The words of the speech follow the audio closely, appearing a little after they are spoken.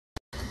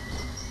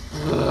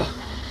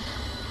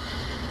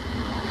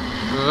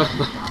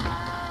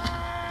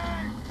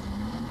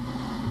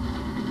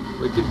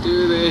We can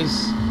do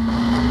this.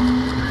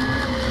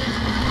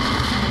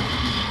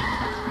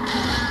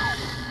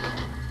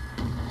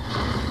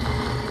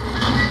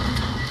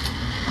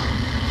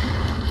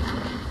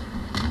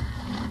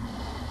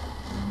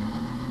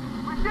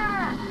 We did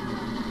it!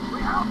 We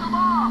held them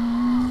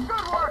off!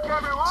 Good work,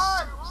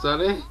 everyone! Is that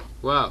it?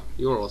 Wow,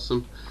 you're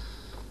awesome.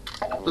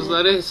 Was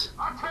that it?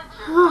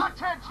 Attention!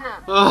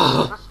 Attention!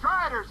 Oh, The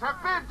Striders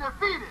have been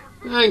defeated!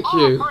 thank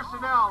All you.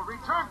 personnel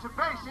return to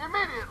base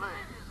immediately!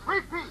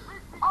 Repeat!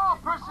 All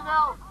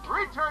personnel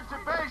return to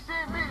base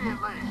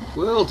immediately!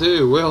 Will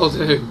do, will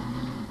do.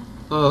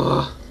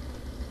 Oh.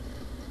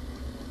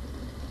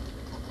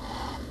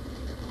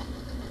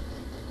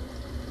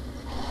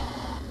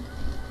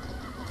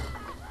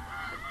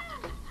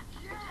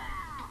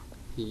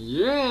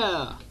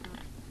 Yeah!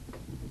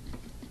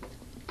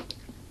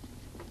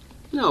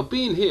 Now,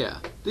 being here,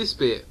 this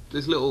bit,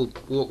 this little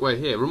walkway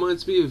here,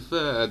 reminds me of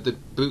the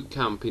boot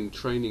camp in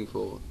training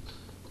for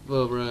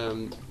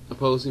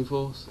opposing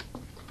force,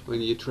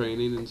 when you're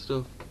training and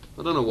stuff.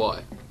 I don't know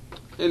why.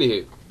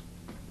 Anywho,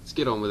 let's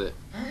get on with it.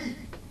 Hey,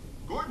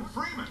 Gordon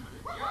Freeman.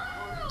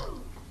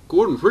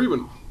 Gordon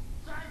Freeman.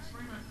 Thanks,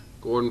 Freeman.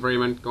 Gordon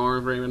Freeman.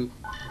 Gordon Freeman.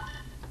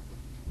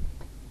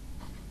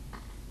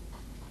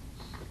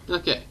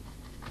 Okay.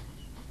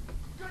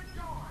 Good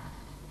going.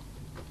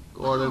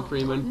 Gordon Oh,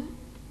 Freeman. Gordon,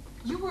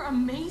 you were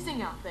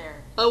amazing out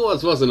there. I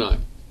was, wasn't I?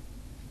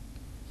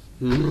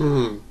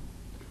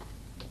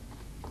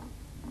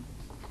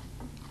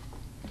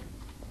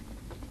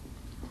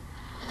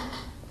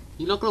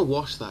 You're not gonna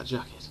wash that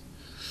jacket.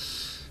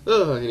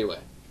 Oh, anyway.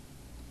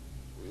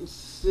 Let's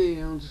see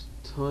how much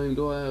time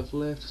do I have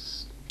left?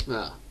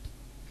 Ah.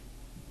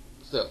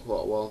 Still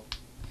quite a while.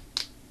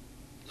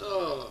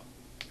 Oh.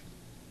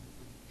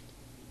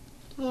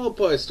 I'll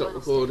probably stop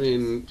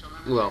recording,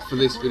 well, for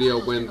this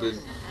video when the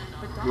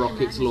But Dr. rockets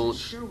Magnus launch.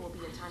 is sure will be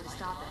in time to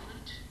stop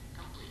it.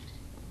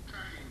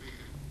 Tracking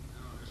beacon.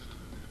 Oh, there's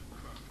another bit of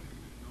crossfade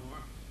to ignore.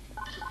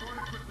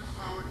 Support equipment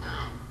powered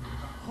down.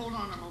 Hold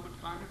on a moment,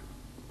 Climate.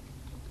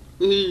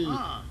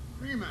 Ah,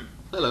 Freeman.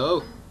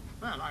 Hello.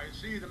 Well, I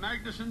see the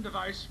Magnuson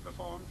device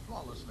performed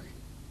flawlessly.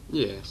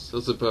 Yes, I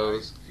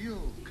suppose. I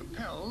feel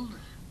compelled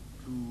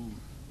to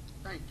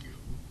thank you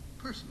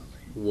personally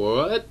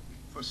What?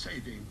 for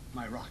saving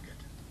my rocket.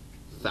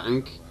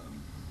 Thank.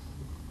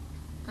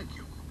 Thank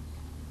you.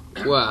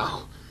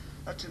 Wow.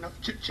 That's enough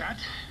chit-chat.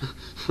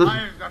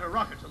 I've got a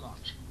rocket to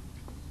launch.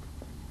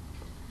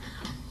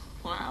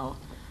 Wow.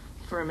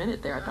 For a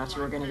minute there, I thought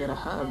you were going to get a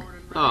hug.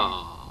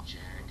 Aw.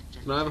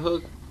 Can I have a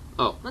hug?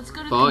 Oh, Let's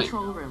go to the fine.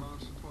 control room.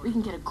 We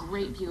can get a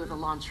great view of the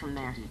launch from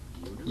there.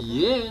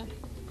 Yeah.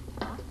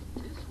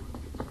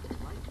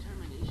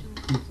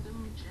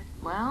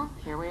 Well,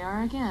 here we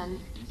are again.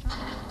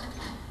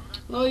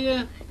 Oh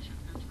yeah.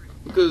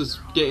 Because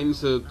getting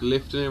to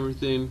lift and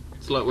everything,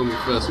 it's like when we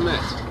first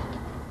met.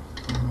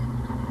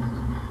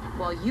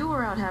 While you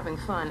were out having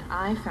fun,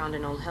 I found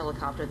an old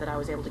helicopter that I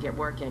was able to get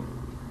working.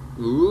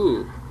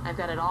 Ooh. I've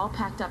got it all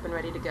packed up and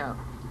ready to go.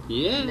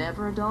 Yeah.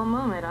 Never a dull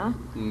moment, huh?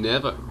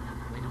 Never.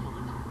 Wait a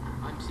moment.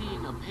 I'm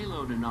seeing a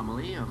payload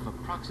anomaly of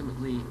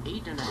approximately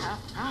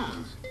 8.5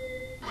 pounds.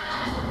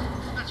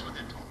 Well, that's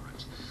within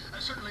tolerance.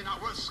 Certainly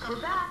not worth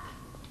scuttling. We're back.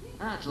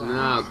 At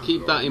Now, last.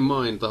 keep that in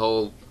mind, the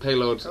whole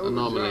payload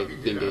anomaly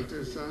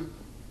thingy.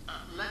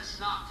 Let's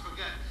not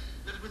forget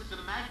that with the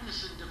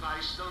Magnuson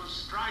device, those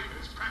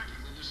Striders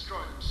practically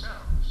destroy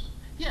themselves.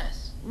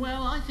 Yes.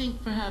 Well, I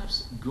think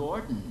perhaps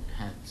Gordon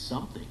had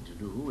something to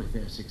do with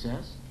their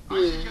success.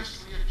 I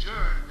suggest we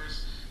adjourn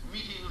this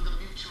meeting of the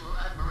Mutual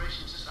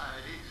Admiration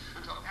Society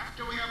until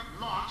after we have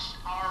launched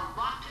our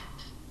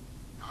rocket.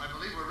 Now, I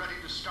believe we're ready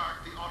to start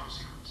the auto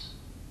sequence.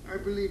 I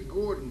believe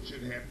Gordon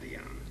should have the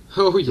honor.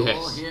 Oh You'll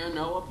yes. hear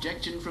no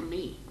objection from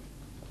me.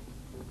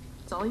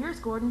 It's all yours,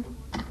 Gordon.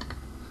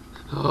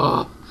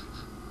 Oh.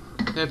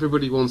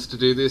 Everybody wants to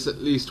do this at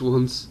least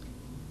once.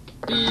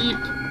 Beep.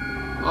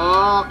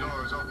 Oh.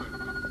 Doors open.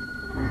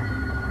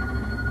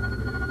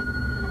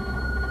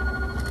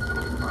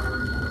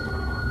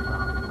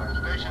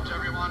 Stations,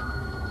 everyone.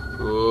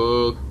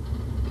 Oh.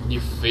 You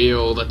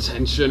feel the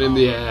tension in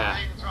the air.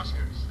 Main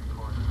thrusters.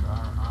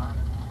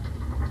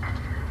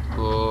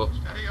 Oh.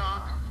 Steady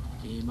on.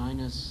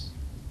 T-minus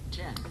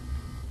 10.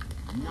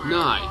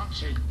 9,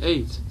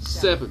 8,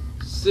 7,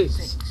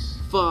 6,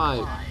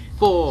 5,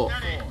 4,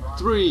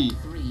 3,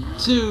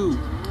 2,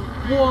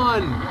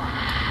 1.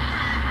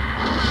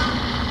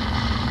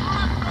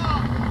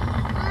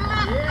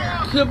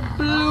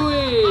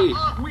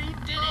 Kablooey! We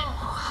did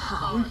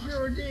it! We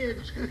sure did.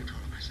 Control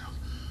myself.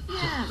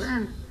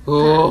 Yes.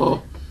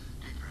 Oh.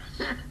 Deep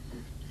breath.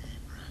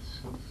 Deep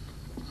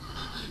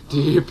breath.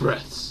 Deep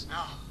breaths.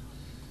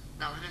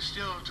 Now it is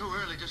still too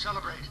early to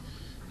celebrate.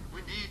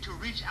 We need to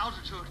reach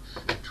altitude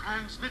and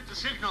transmit the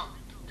signal.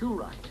 Too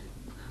right.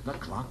 The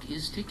clock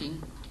is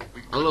ticking.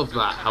 We I love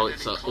couldn't have that, how cut it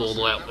it's any all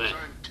the way up closer. That was there.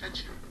 our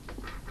intention.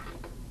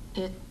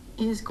 It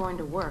is going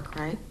to work,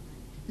 right?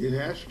 It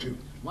has to.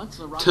 Once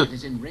the rocket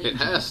is in range It of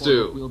the has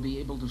portal, to. we'll be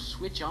able to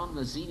switch on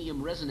the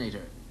xenium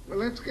resonator. Well,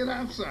 let's get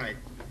outside.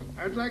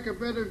 I'd like a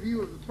better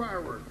view of the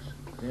fireworks.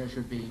 There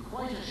should be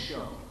quite a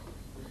show.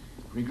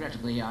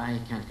 Regrettably, I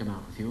can't come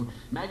out with you.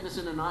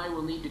 Magnuson and I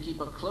will need to keep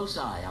a close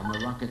eye on the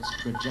rocket's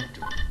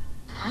trajectory.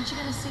 Aren't you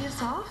gonna see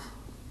us off?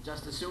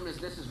 Just as soon as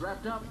this is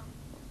wrapped up,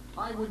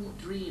 I wouldn't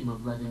dream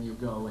of letting you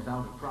go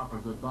without a proper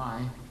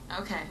goodbye.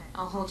 Okay,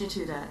 I'll hold you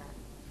to that.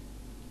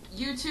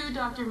 You too,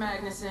 Dr.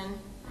 Magnuson.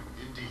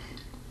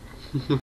 Indeed.